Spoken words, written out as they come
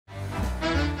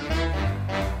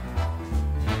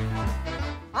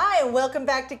Hi, and welcome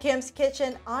back to Kim's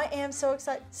Kitchen. I am so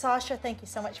excited. Sasha, thank you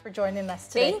so much for joining us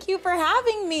today. Thank you for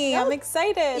having me. I'm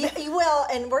excited. Well,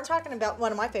 and we're talking about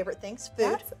one of my favorite things,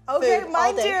 food. Yes. Okay, food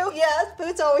mine too. Yes,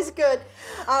 food's always good.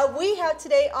 We have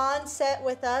today on set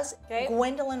with us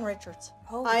Gwendolyn Richards.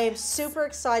 Oh, I am super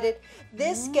excited.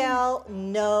 This gal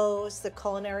knows the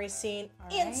culinary scene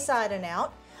inside and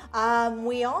out.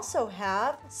 We also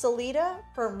have Salita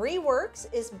from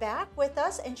Reworks is back with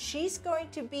us, and she's going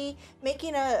to be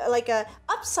making a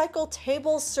upcycle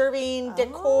table serving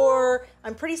decor.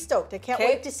 I'm pretty stoked. I can't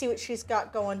wait to see what she's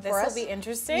got going for us. This will be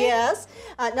interesting. Yes,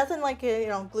 nothing like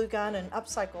glue gun and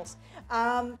upcycles.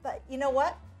 But you know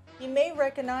what? You may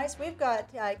recognize we've got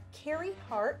Carrie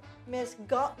Hart,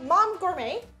 Mom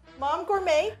Gourmet. Mom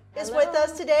Gourmet is with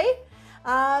us today.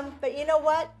 But you know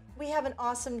what? We have an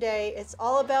awesome day. It's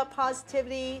all about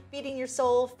positivity, feeding your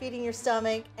soul, feeding your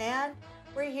stomach, and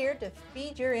we're here to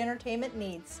feed your entertainment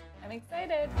needs. I'm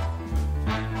excited.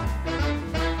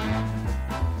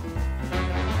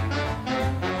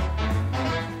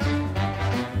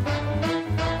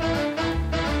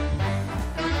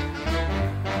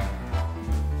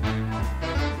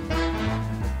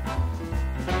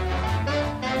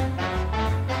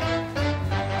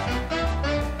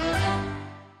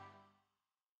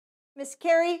 Miss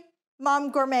Carrie, Mom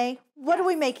Gourmet, what are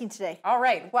we making today? All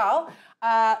right. Well,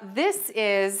 this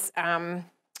is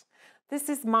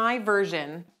my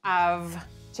version of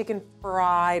chicken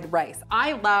fried rice.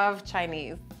 I love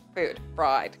Chinese food,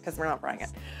 fried, because we're not frying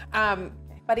it.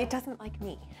 But it doesn't like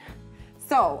me.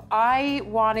 So I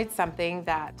wanted something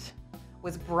that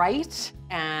was bright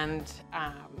and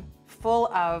full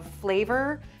of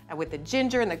flavor, with the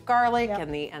ginger and the garlic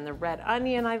and the red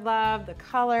onion. I love the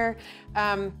color.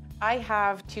 I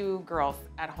have two girls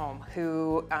at home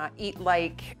who eat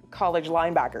like college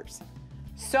linebackers.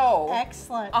 So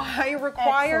I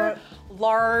require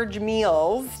large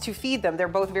meals to feed them. They're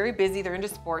both very busy, they're into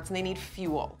sports, and they need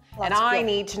fuel. And I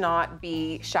need to not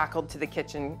be shackled to the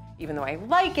kitchen, even though I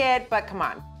like it, but come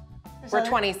on. We're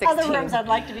 2016. Other rooms I'd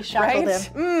like to be shackled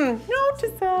in. Note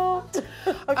to self.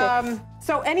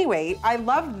 So anyway, I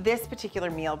love this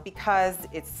particular meal because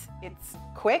it's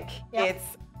quick,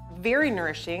 it's very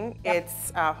nourishing,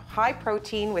 it's high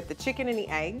protein with the chicken and the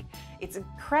egg. It's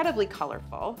incredibly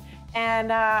colorful,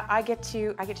 and I get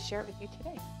to share it with you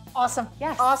today. Awesome.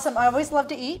 Yes. Awesome. I always love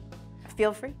to eat.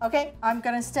 Feel free. Okay, I'm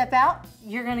gonna step out.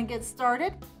 You're gonna get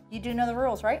started. You do know the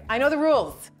rules, right? I know the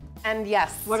rules, and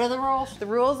yes. What are the rules? The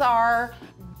rules are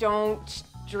don't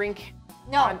drink.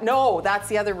 No. No, that's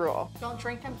the other rule. Don't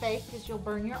drink and bake because you'll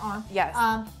burn your arm. Yes.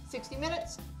 60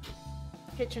 minutes.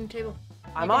 Kitchen table.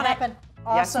 I'm on it.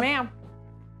 Awesome. Yes, ma'am.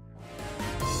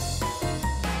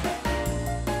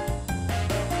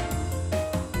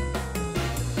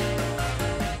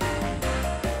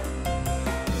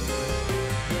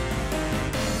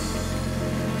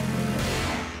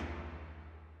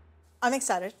 I'm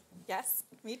excited. Yes,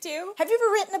 me too. Have you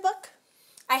ever written a book?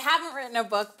 I haven't written a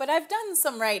book, but I've done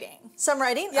some writing. Some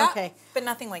writing? Yeah, okay. but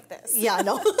nothing like this. Yeah, I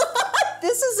know.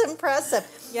 This is impressive.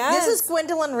 Yes. This is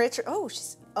Gwendolyn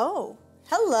Richards.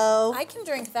 Hello. I can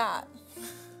drink that.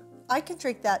 I can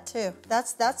drink that too.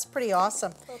 That's pretty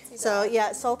awesome.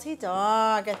 Salty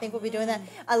dog. I think we'll be doing that.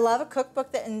 I love a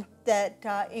cookbook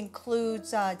that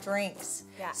includes drinks.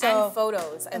 Yeah, and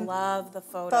photos. I love the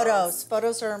photos.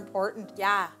 Photos are important.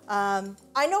 Yeah.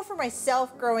 I know for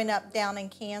myself, growing up down in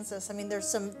Kansas, I mean, there's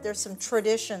some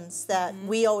traditions that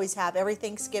we always have every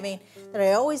Thanksgiving that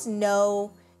I always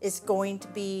know is going to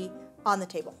be on the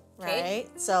table, right?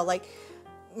 So like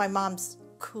my mom's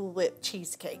Cool Whip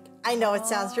cheesecake. I know it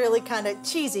sounds really kind of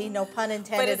cheesy, no pun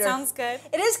intended. But it sounds good.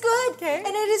 It is good. Okay. And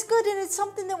it is good, and it's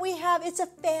something that we have. It's a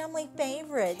family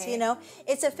favorite, you know.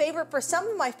 It's a favorite for some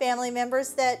of my family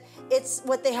members that it's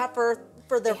what they have for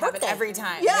their birthday. Have it every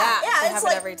time. Yeah, it's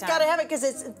like every time. Gotta have it because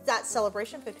it's that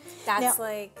celebration food. That's now,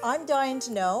 like I'm dying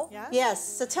to know. Yeah? Yes.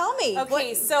 So tell me.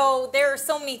 Okay, so there are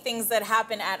so many things that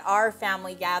happen at our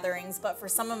family gatherings, but for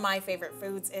some of my favorite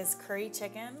foods is curry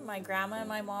chicken. My grandma and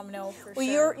my mom know for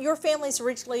sure. Your family's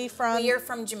originally from? We are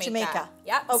from Jamaica.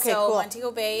 Yep. Okay, so cool.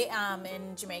 Montego Bay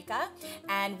in Jamaica,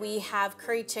 and we have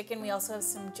curry chicken. We also have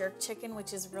some jerk chicken,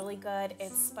 which is really good.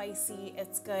 It's spicy.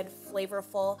 It's good,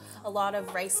 flavorful. A lot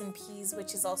of rice and peas,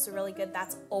 which is also really good.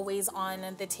 That's always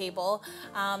on the table.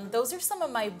 Those are some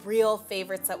of my real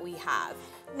favorites that we have.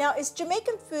 Now, is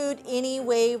Jamaican food any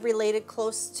way related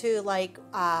close to like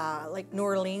New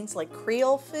Orleans, like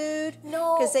Creole food?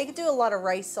 No. Because they do a lot of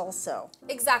rice also.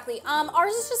 Exactly.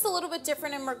 Ours is just a little bit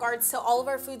different in regards to all of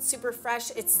our food's super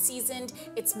fresh. It's seasoned,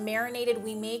 it's marinated.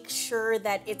 We make sure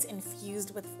that it's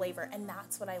infused with flavor, and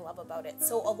that's what I love about it.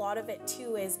 So a lot of it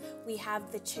too is we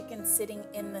have the chicken sitting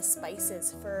in the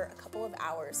spices for a couple of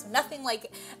hours. So nothing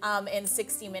like in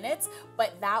 60 minutes,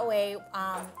 but that way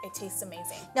it tastes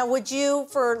amazing. Now, would you,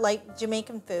 for like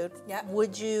Jamaican food, Yep.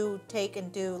 would you take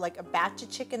and do like a batch of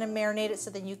chicken and marinate it so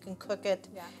then you can cook it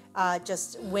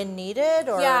just when needed?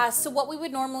 Or? Yeah, so what we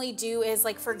would normally do is,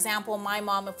 like, for example, my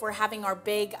mom, if we're having our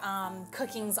big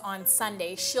cookings on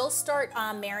Sunday, she'll start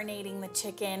marinating the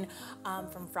chicken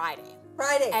from Friday.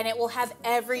 Friday. And it will have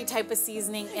every type of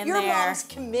seasoning in Your there. mom's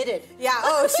committed. Yeah,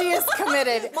 oh, she is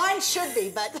committed. Mine should be,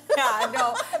 but Yeah,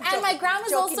 no. And my grandma's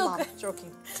joking, also Mom, good.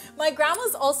 joking. My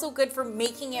grandma's also good for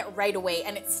making it right away,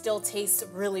 and it still tastes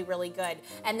really, really good.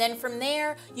 And then from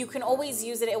there, you can always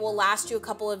use it. It will last you a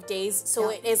couple of days. So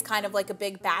it is kind of like a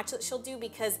big batch that she'll do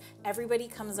because everybody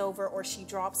comes over or she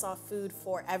drops off food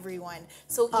for everyone.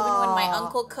 So even when my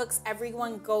uncle cooks,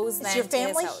 everyone goes then Is your to his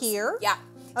family house. here? Yeah.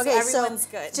 Okay, so everyone's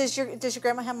good. Does your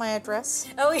grandma have my address?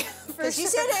 Oh yeah, for Because sure. you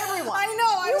said everyone. I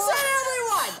know. You said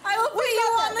everyone. I will put you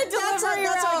on the delivery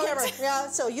That's on route. camera. Yeah,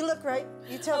 so you look right.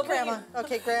 You tell I'll put grandma. you-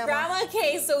 Okay, grandma. Grandma,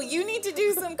 okay, so you need to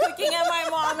do some cooking at my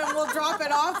mom and we'll drop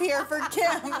it off here for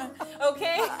Kim.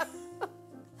 Okay?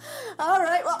 All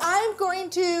right, well, I'm going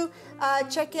to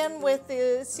check in with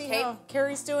see how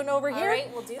Carrie's doing over here. All right,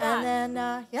 we'll do that. And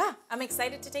then, yeah. I'm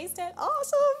excited to taste it.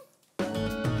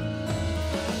 Awesome.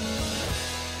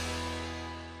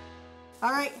 All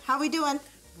right, how we doing?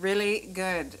 Really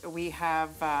good. We have,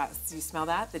 do you smell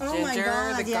that? The Oh my ginger,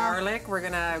 God, the yeah. garlic. We're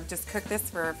gonna just cook this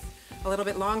for a little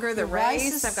bit longer. The rice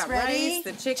rice, is I've got ready. rice,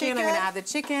 the chicken. I'm gonna add the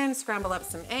chicken, scramble up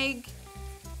some egg,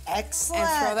 Excellent.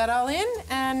 and throw that all in.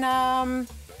 And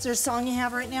Is there a song you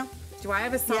have right now? do I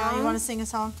have a song? Yeah, you want to sing a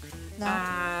song?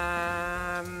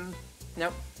 No.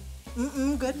 Nope.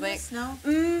 Goodness, no.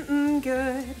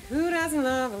 Good. Who doesn't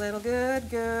love a little good,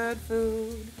 good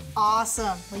food?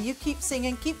 Awesome. Well, you keep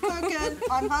singing, keep cooking.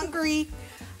 I'm hungry.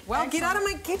 Well, get out of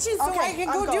my kitchen so I can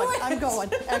I'm go going, do it. I'm going.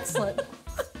 Excellent.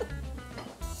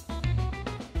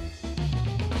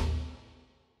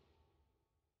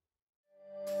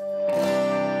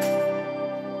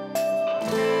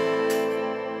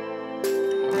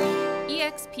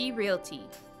 eXp Realty,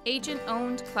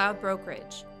 agent-owned cloud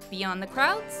brokerage. Beyond the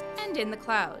crowds and in the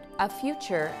cloud. A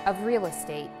future of real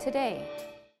estate today.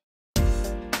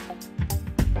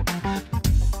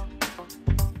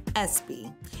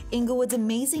 SB, Inglewood's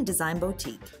amazing design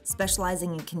boutique,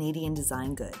 specializing in Canadian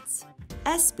design goods.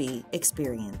 SB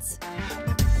Experience.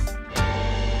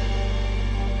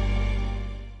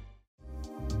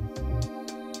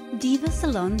 Diva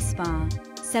Salon Spa.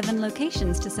 7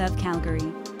 locations to serve Calgary.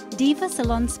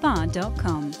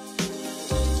 divasalonspa.com.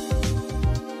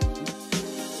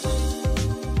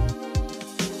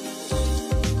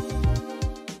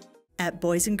 At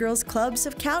Boys and Girls Clubs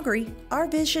of Calgary, our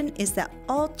vision is that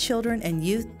all children and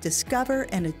youth discover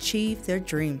and achieve their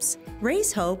dreams.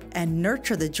 Raise hope and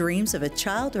nurture the dreams of a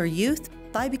child or youth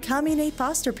by becoming a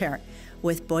foster parent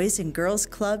with Boys and Girls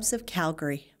Clubs of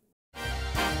Calgary.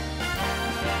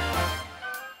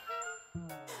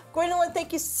 Gwendolyn,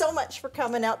 thank you so much for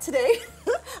coming out today.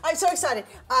 I'm so excited.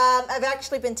 I've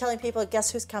actually been telling people,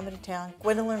 guess who's coming to town?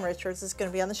 Gwendolyn Richards is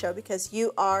going to be on the show because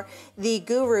you are the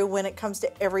guru when it comes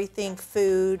to everything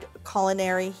food,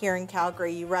 culinary here in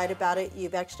Calgary. You write about it.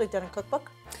 You've actually done a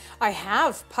cookbook. I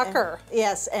have, Pucker.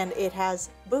 Yes, and it has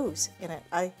booze in it.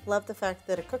 I love the fact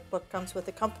that a cookbook comes with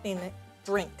accompanying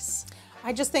drinks.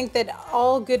 I just think that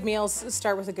all good meals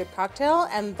start with a good cocktail,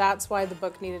 and that's why the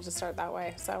book needed to start that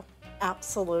way. So.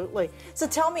 Absolutely. So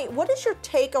tell me, what is your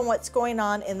take on what's going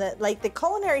on in the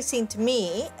culinary scene? To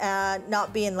me,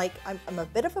 not being like I'm a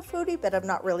bit of a foodie, but I'm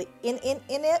not really in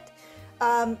it.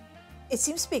 It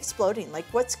seems to be exploding. Like,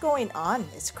 what's going on?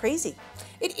 It's crazy.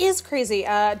 It is crazy.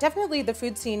 Definitely the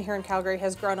food scene here in Calgary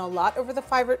has grown a lot over the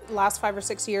last 5 or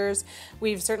 6 years.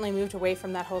 We've certainly moved away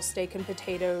from that whole steak and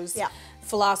potatoes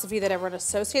philosophy that everyone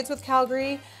associates with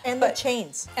Calgary. And the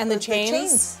chains. And the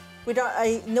chains. We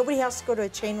don't. Nobody has to go to a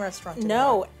chain restaurant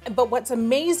anymore. No, but what's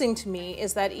amazing to me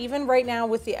is that even right now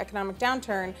with the economic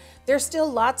downturn, there's still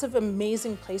lots of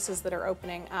amazing places that are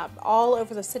opening up all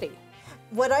over the city.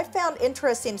 What I found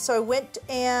interesting, so I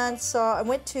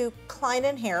went to Klein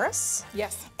and Harris.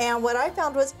 Yes. And what I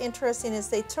found was interesting is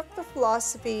they took the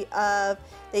philosophy of,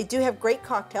 they do have great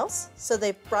cocktails, so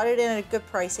they brought it in at a good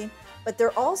pricing, but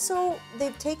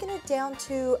they've taken it down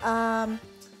to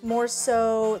more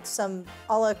so some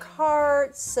a la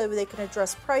carte so they can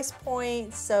address price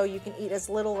points so you can eat as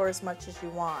little or as much as you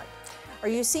want? Are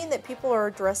you seeing that people are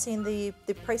addressing the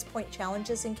price point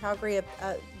challenges in Calgary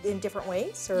in different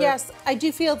ways? Or? Yes, I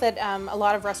do feel that a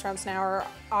lot of restaurants now are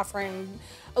offering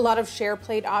a lot of share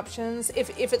plate options.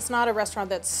 If it's not a restaurant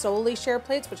that's solely share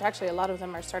plates, which actually a lot of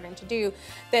them are starting to do,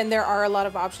 then there are a lot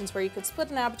of options where you could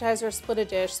split an appetizer, split a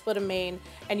dish, split a main,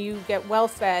 and you get well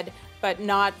fed, but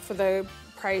not for the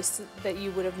price that you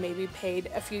would have maybe paid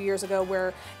a few years ago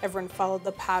where everyone followed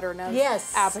the pattern of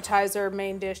appetizer,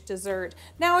 main dish, dessert.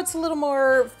 Now it's a little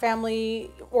more family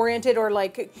oriented or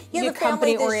like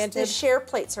company oriented. The share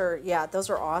plates are, those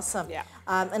are awesome. Yeah.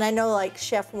 And I know like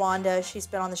Chef Wanda, she's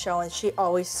been on the show and she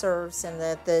always serves in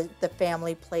the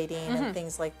family plating and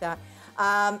things like that.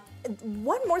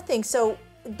 One more thing, so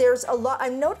there's a lot,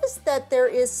 I've noticed that there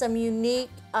is some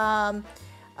unique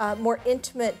more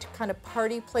intimate kind of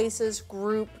party places,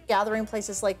 group gathering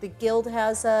places, like the Guild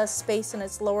has a space in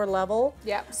its lower level.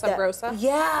 Yeah, Sub Rosa.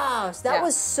 That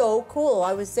was so cool.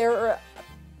 I was there a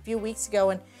few weeks ago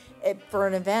and for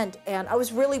an event, and I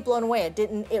was really blown away.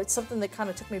 It's something that kind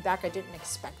of took me back. I didn't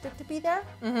expect it to be there.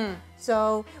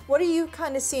 So what are you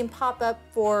kind of seeing pop up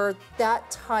for that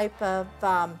type of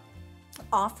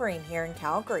offering here in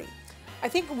Calgary? I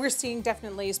think we're seeing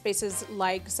definitely spaces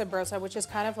like Sub Rosa, which is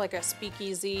kind of like a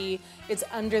speakeasy. It's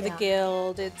under the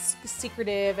Guild, it's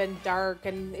secretive and dark,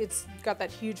 and it's got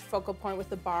that huge focal point with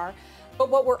the bar. But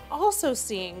what we're also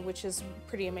seeing, which is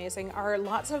pretty amazing, are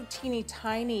lots of teeny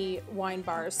tiny wine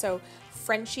bars. So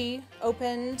Frenchie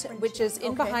opened, which is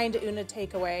in behind Una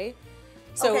Takeaway.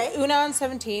 So Una on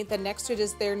 17th, and next to it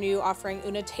is their new offering,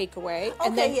 Una Takeaway.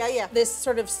 And then this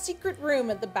sort of secret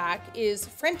room at the back is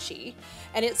Frenchie,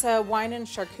 and it's a wine and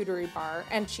charcuterie bar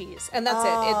and cheese. And that's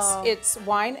it. It's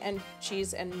wine and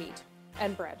cheese and meat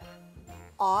and bread.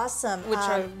 Awesome. Which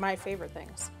are my favorite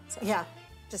things. So. Yeah.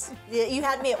 You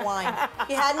had me at wine.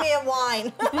 You had me at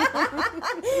wine.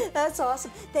 That's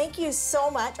awesome. Thank you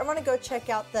so much. I'm going to go check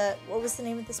out what was the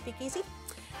name of the speakeasy?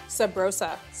 Sub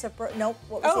Rosa. No,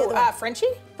 what was the other one? Frenchie?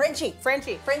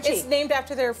 Frenchie. It's named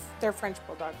after their French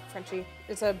bulldog, Frenchie.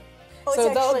 It's a Oh, so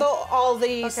it's actually, all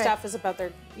the stuff is about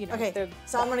their, you know. Okay,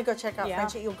 so I'm gonna go check out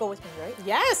Frenchie. You'll go with me, right?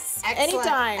 Yes, excellent,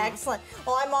 anytime. Excellent.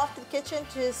 Well, I'm off to the kitchen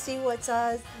to see what's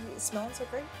smelling so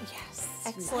great. Yes,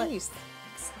 excellent. Nice.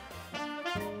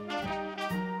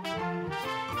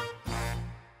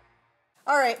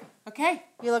 All right. Okay.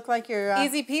 You look like you're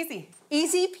easy peasy.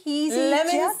 Easy peasy.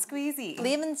 Lemon squeezy.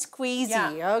 Lemon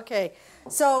squeezy. Yeah. Okay.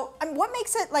 So, what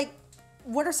makes it like?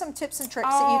 What are some tips and tricks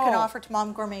that you can offer to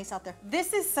mom gourmets out there?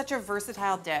 This is such a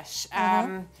versatile dish.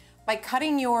 By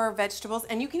cutting your vegetables,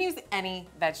 and you can use any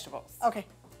vegetables. Okay.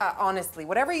 Honestly,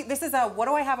 whatever. This is what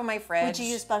do I have in my fridge? Would you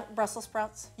use Brussels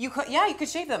sprouts? You could, yeah, you could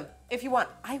shave them if you want.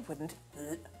 I wouldn't.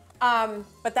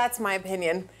 But that's my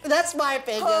opinion. That's my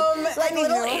opinion. Like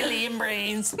little alien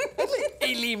brains.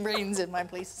 Alien brains in my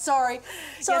place. Sorry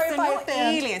yes, if I no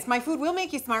offend. aliens. My food will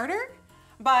make you smarter,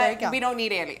 but we don't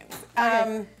need aliens.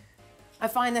 Okay. I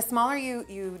find the smaller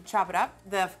you chop it up,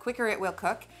 the quicker it will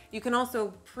cook. You can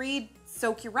also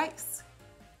pre-soak your rice.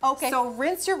 Okay. So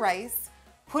rinse your rice,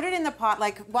 put it in the pot,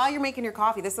 like while you're making your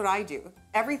coffee, this is what I do.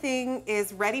 Everything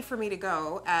is ready for me to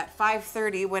go at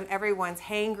 5:30 when everyone's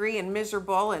hangry and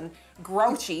miserable and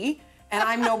grouchy, and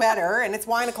I'm no better, and it's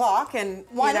wine o'clock, and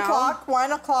wine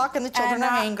o'clock, and the children are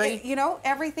hangry. You know,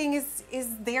 everything is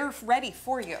there ready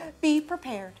for you. Be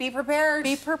prepared. Be prepared.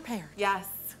 Be prepared. Yes.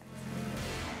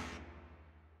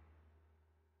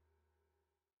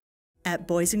 At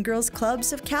Boys and Girls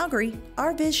Clubs of Calgary,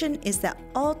 our vision is that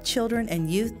all children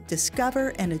and youth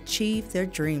discover and achieve their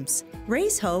dreams.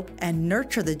 Raise hope and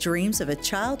nurture the dreams of a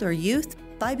child or youth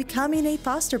by becoming a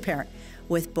foster parent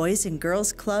with Boys and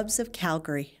Girls Clubs of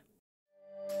Calgary.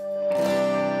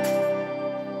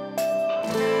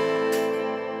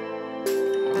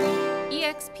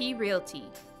 eXp Realty,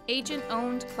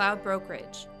 agent-owned cloud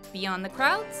brokerage. Beyond the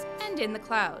crowds and in the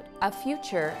cloud. A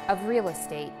future of real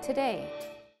estate today.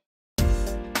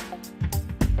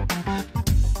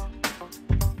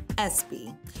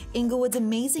 SB, Inglewood's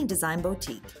amazing design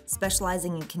boutique,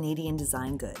 specializing in Canadian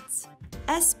design goods.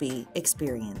 SB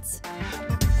Experience.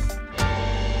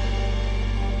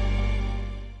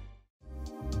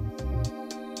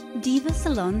 Diva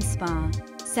Salon Spa.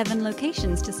 7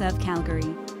 locations to serve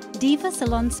Calgary.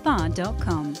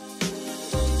 divasalonspa.com.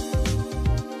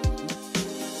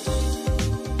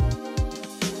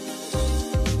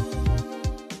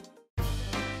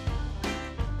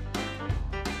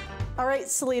 All right,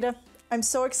 Salita, I'm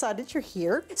so excited you're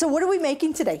here. So what are we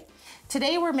making today?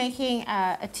 Today we're making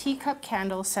a teacup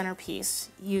candle centerpiece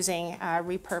using a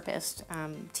repurposed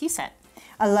tea set.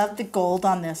 I love the gold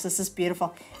on this. This is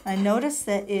beautiful. I noticed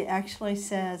that it actually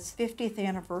says 50th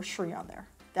anniversary on there.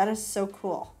 That is so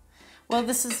cool. Well,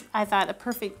 this is, I thought, a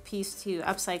perfect piece to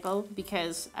upcycle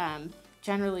because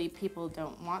generally people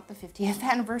don't want the 50th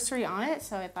anniversary on it,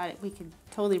 so I thought we could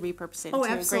totally repurpose it into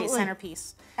a great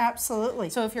centerpiece. Absolutely.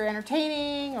 So if you're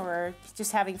entertaining or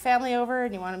just having family over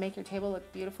and you want to make your table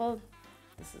look beautiful,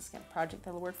 this is a project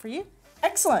that'll work for you.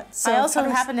 Excellent. So I also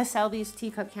happen to sell these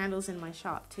teacup candles in my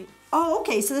shop too. Oh,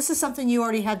 okay. So this is something you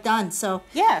already had done. So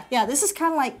yeah, this is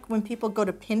kind of like when people go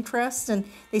to Pinterest and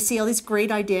they see all these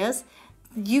great ideas.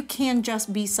 You can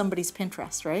just be somebody's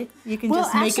Pinterest, right? You can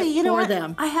just make it for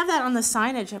them. I have that on the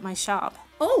signage at my shop.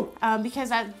 Oh,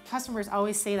 because customers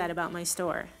always say that about my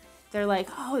store. They're like,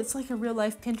 oh, it's like a real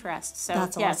life Pinterest. So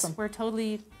that's yes, awesome. We're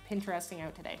totally Pinteresting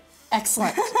out today.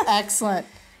 Excellent, excellent.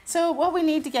 So what we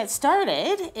need to get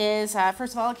started is,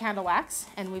 first of all, a candle wax,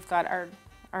 and we've got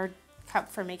our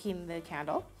cup for making the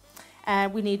candle.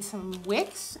 We need some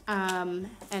wicks and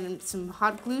some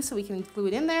hot glue so we can glue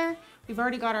it in there. We've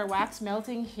already got our wax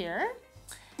melting here.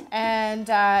 And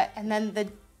then the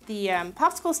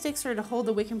popsicle sticks are to hold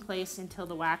the wick in place until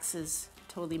the wax is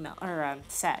totally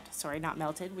set. Sorry, not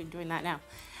melted. We're doing that now.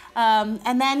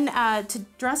 And then to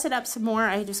dress it up some more,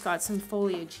 I just got some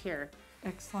foliage here.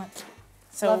 Excellent.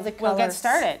 So love the we'll get colors.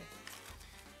 started.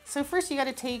 So first you got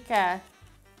to take a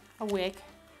wick.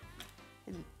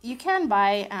 You can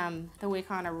buy the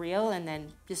wick on a reel and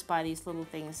then just buy these little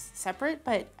things separate,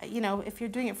 but you know, if you're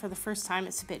doing it for the first time,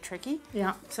 it's a bit tricky.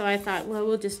 Yeah. So I thought, well,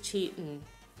 we'll just cheat and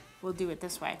we'll do it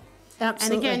this way.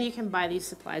 Absolutely. And again, you can buy these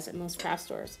supplies at most craft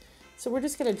stores. So we're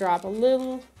just going to drop a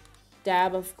little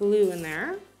dab of glue in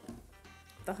there,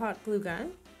 the hot glue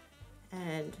gun,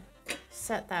 and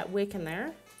set that wick in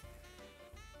there.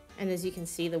 And as you can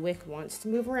see, the wick wants to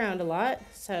move around a lot.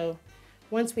 So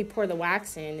once we pour the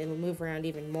wax in, it'll move around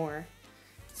even more.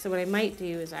 So what I might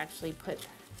do is actually put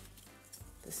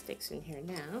the sticks in here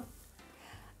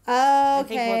now.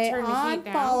 Okay, I'm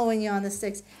following you on the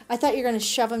sticks. I thought you were going to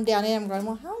shove them down in. I'm going,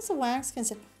 well, how's the wax going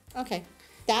to... Okay,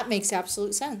 that makes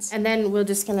absolute sense. And then we're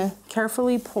just going to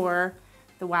carefully pour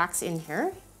the wax in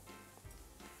here.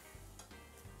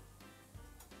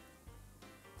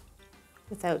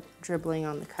 Without dribbling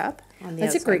on the cup. On the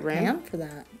That's a great rim. pan for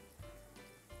that.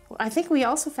 I think we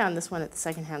also found this one at the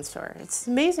secondhand store. It's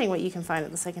amazing what you can find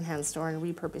at the secondhand store and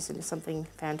repurpose into something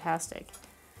fantastic.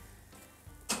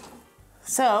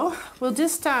 So we'll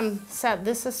just set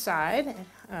this aside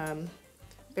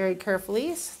very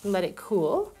carefully and let it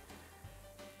cool.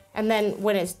 And then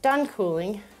when it's done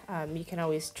cooling, you can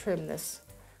always trim this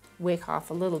wick off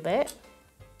a little bit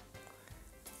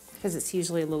because it's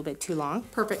usually a little bit too long.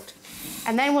 Perfect.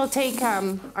 And then we'll take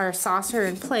our saucer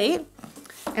and plate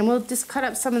and we'll just cut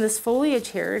up some of this foliage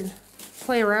here and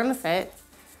play around with it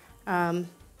and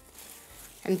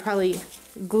probably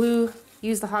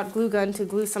use the hot glue gun to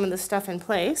glue some of the stuff in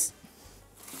place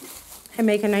and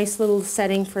make a nice little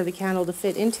setting for the candle to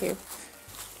fit into.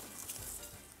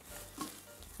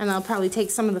 And I'll probably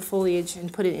take some of the foliage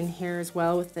and put it in here as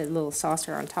well with the little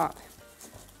saucer on top.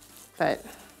 But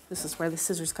this is where the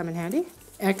scissors come in handy.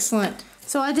 Excellent.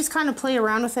 So I just kind of play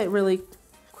around with it really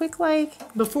quick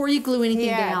like. Before you glue anything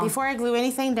down. Before I glue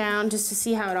anything down, just to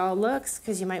see how it all looks,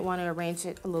 because you might want to arrange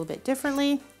it a little bit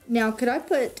differently. Now, could I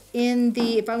put in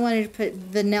if I wanted to put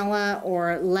vanilla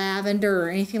or lavender or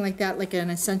anything like that, like an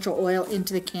essential oil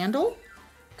into the candle?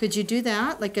 Could you do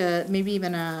that? Like maybe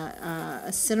even a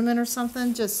cinnamon or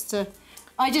something? Just to...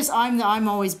 I'm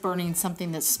always burning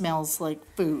something that smells like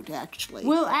food, actually.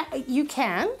 Well, you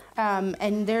can,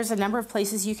 and there's a number of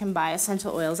places you can buy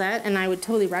essential oils at, and I would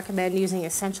totally recommend using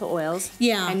essential oils,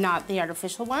 and not the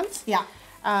artificial ones. Yeah.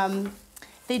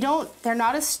 They're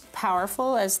not as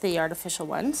powerful as the artificial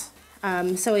ones,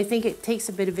 so I think it takes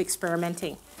a bit of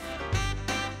experimenting.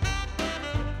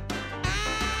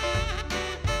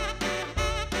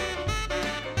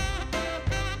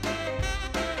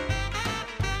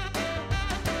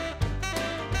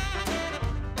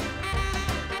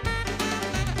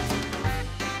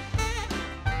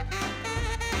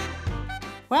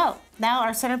 Well, now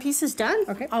our centerpiece is done.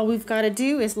 Okay. All we've got to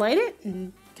do is light it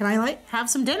and Can I light? have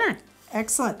some dinner.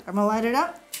 Excellent. I'm going to light it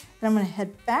up. Then I'm going to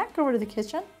head back over to the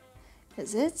kitchen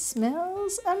because it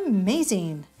smells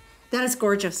amazing. That is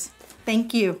gorgeous.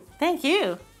 Thank you. Thank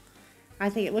you. I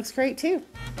think it looks great too.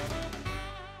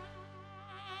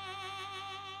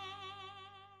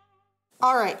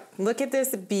 All right. Look at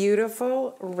this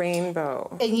beautiful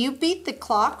rainbow. And you beat the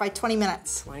clock by 20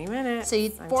 minutes. 20 minutes. So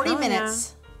you I'm 40 telling ya.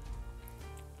 minutes.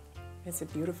 It's a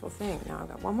beautiful thing. Now I've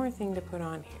got one more thing to put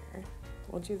on here.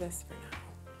 We'll do this for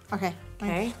now. Okay.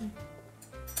 Okay.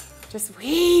 Just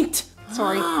wait.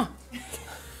 Sorry.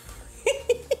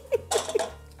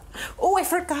 Oh, I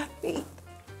forgot. Wait.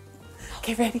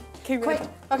 Okay, ready? Okay, ready? Quick.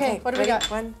 Okay, what do we ready? got?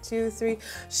 1, 2, 3.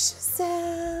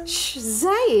 Shazam.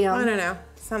 Shazam. I don't know.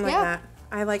 Something Yeah. like that.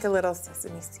 I like a little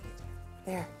sesame seed.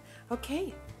 There.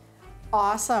 Okay.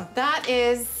 Awesome. That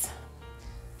is.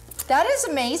 That is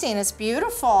amazing. It's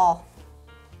beautiful.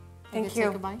 Thank you. you.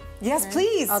 Take a bite? Yes, Right.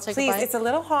 please. I'll take a please. bite. It's a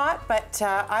little hot, but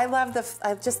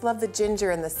I just love the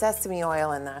ginger and the sesame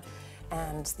oil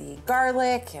and the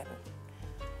garlic, and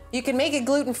you can make it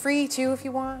gluten-free too if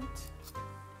you want.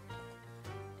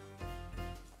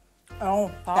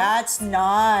 Oh, that's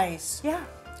nice. Yeah.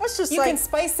 That's just You like, can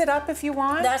spice it up if you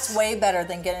want. that's way better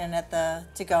than getting it at the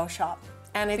to-go shop.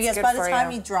 And it's Because good by the for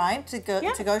time you. you drive to go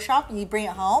Yeah. to go shop and you bring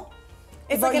it home,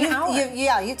 It's like an hour.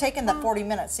 You've taken the 40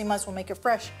 minutes. So you might as well make it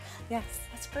fresh. Yes.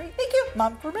 That's great. Thank you,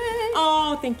 Mom Gourmet.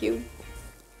 Oh, thank you.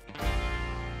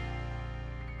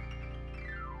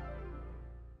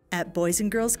 At Boys and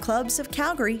Girls Clubs of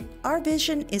Calgary, our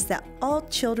vision is that all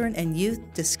children and youth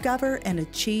discover and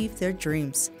achieve their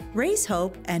dreams. Raise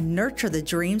hope and nurture the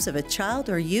dreams of a child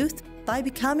or youth by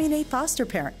becoming a foster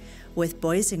parent with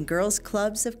Boys and Girls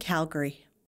Clubs of Calgary.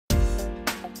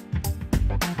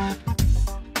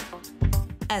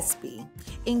 SB,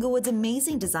 Inglewood's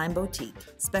amazing design boutique,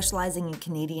 specializing in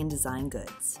Canadian design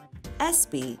goods.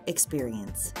 SB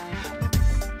Experience.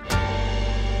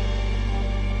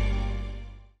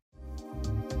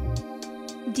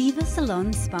 Diva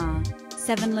Salon Spa.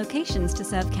 7 locations to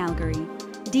serve Calgary.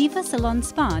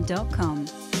 divasalonspa.com.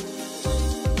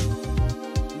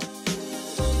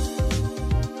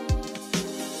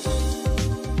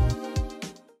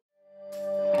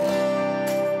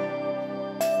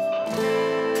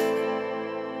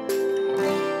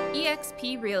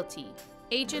 eXp Realty,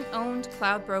 agent-owned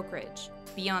cloud brokerage.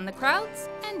 Beyond the crowds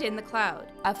and in the cloud.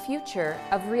 A future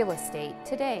of real estate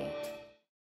today.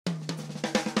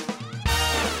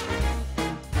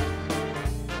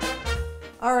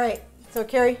 All right. So,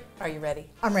 Carrie, Are you ready?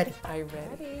 I'm ready. Are you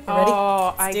ready? You ready?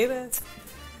 Oh, Let's do this.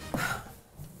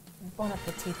 Bon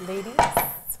appetit, ladies.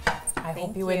 I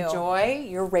hope you enjoy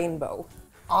your rainbow.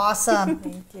 Awesome.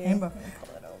 Thank you. Rainbow.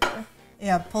 Pull it over.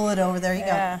 Yeah, pull it over. There you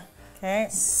Yeah. Okay. go.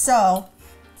 So,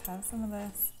 Let's have some of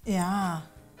this. yeah,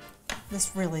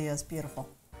 this really is beautiful.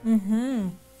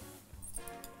 I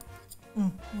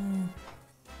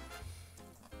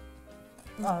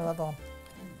love them.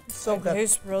 So good.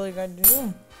 Tastes really good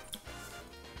too.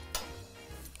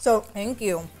 So, Thank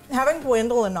you. having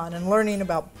Gwendolyn on and learning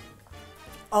about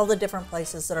all the different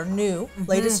places that are new,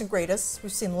 latest and greatest,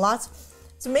 we've seen lots.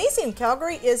 It's amazing.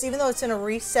 Calgary is, even though it's in a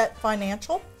reset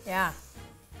financial, Yeah.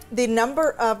 the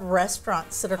number of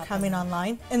restaurants that are coming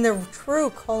online, and they're true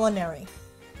culinary.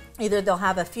 Either they'll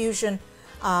have a fusion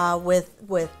with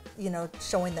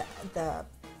showing the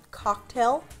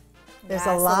cocktail. There's a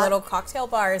Yes, lot. the little cocktail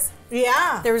bars.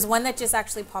 Yeah. There was one that just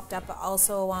actually popped up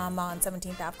also on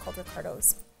 17th Ave called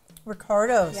Ricardo's.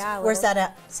 Ricardo's. Yeah, Where's little-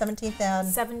 that at? 17th and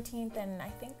 17th and I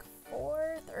think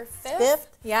 4th or 5th. 5th?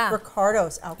 Yeah.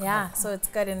 Ricardo's alcohol. Yeah, so it's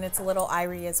good, and it's a little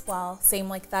Irie as well. Same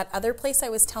like that other place I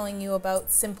was telling you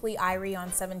about, Simply Irie on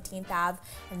 17th Ave,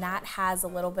 and that has a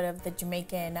little bit of the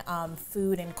Jamaican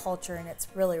food and culture, and it's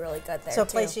really, really good there So a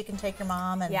too. place you can take your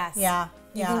mom and Yes. yeah.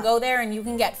 You can go there and you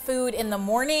can get food in the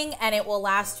morning, and it will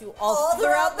last you all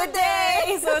throughout the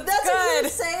day. So it's That's good. what you're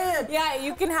saying. Yeah,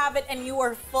 you can have it, and you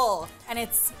are full, and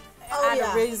it's at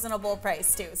yeah. a reasonable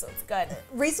price too. So it's good.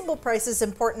 Reasonable price is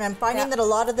important. I'm finding that a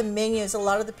lot of the menus, a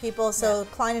lot of the people, so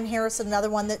Klein and Harris, another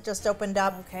one that just opened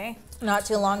up Okay. not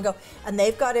too long ago, and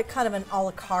they've got it kind of an a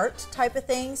la carte type of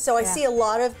thing. So I see a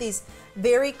lot of these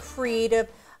very creative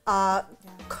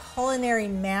culinary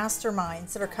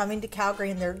masterminds that are coming to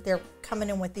Calgary, and they're coming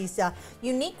in with these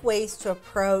unique ways to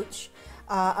approach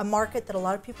a market that a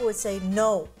lot of people would say,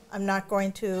 no, I'm not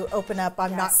going to open up.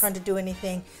 I'm not going to do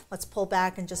anything. Let's pull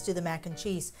back and just do the mac and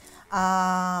cheese.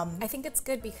 I think it's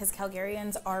good because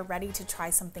Calgarians are ready to try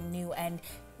something new, and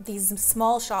these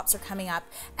small shops are coming up,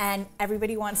 and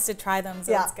everybody wants to try them.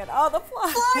 So it's good. Oh, the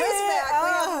fly! Fly is back. We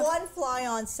have one fly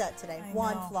on set today.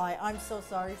 One fly. I'm so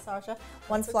sorry, Sasha.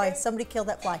 One fly. Somebody killed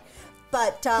that fly.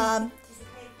 But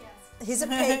he's a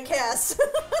paid guest.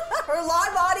 Our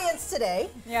live audience today.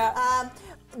 Yeah.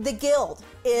 The Guild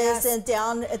is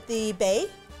down at the Bay.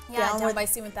 Yeah, down by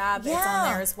 7th Ave. It's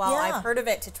on there as well. yeah. I've heard of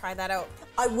it to try that out.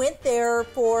 I went there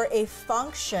for a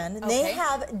function. And They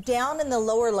have down in the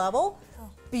lower level,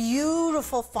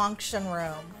 beautiful function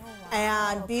room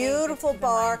and beautiful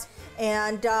bar.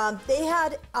 And they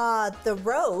had the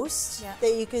roast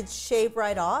that you could shave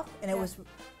right off, and it was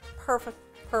perfect.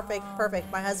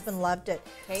 My husband loved it.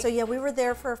 Okay. So yeah, we were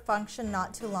there for a function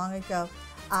not too long ago.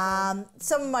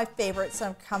 Some of my favorites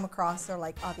I've come across are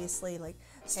like obviously like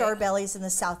Star Bellies in the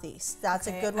Southeast. That's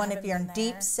a good one if you're in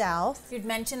deep South. You'd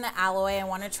mentioned the alloy. I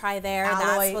want to try there. Alloy,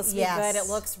 That's supposed to be yes. good. It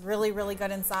looks really, really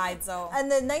good inside. So.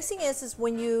 And the nice thing is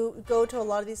when you go to a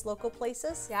lot of these local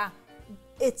places, Yeah.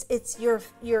 it's you're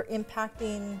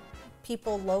impacting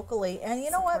people locally, and you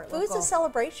know what? Food's a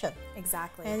celebration.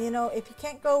 Exactly. And you know, if you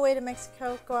can't go away to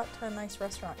Mexico, go out to a nice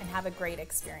restaurant and have a great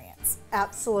experience.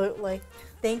 Absolutely.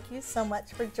 Thank you so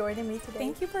much for joining me today.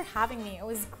 Thank you for having me. It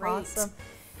was great. Awesome.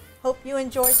 Hope you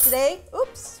enjoyed today.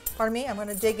 Oops, pardon me. I'm going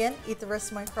to dig in, eat the rest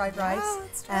of my fried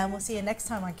rice, and we'll see you next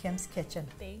time on Kim's Kitchen.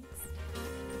 Thanks.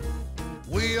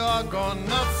 We are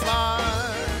gonna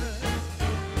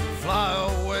fly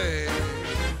away.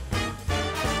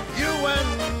 You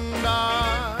and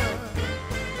I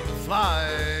fly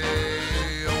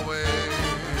away,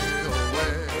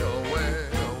 away, away,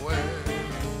 away.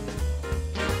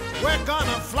 We're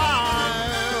gonna fly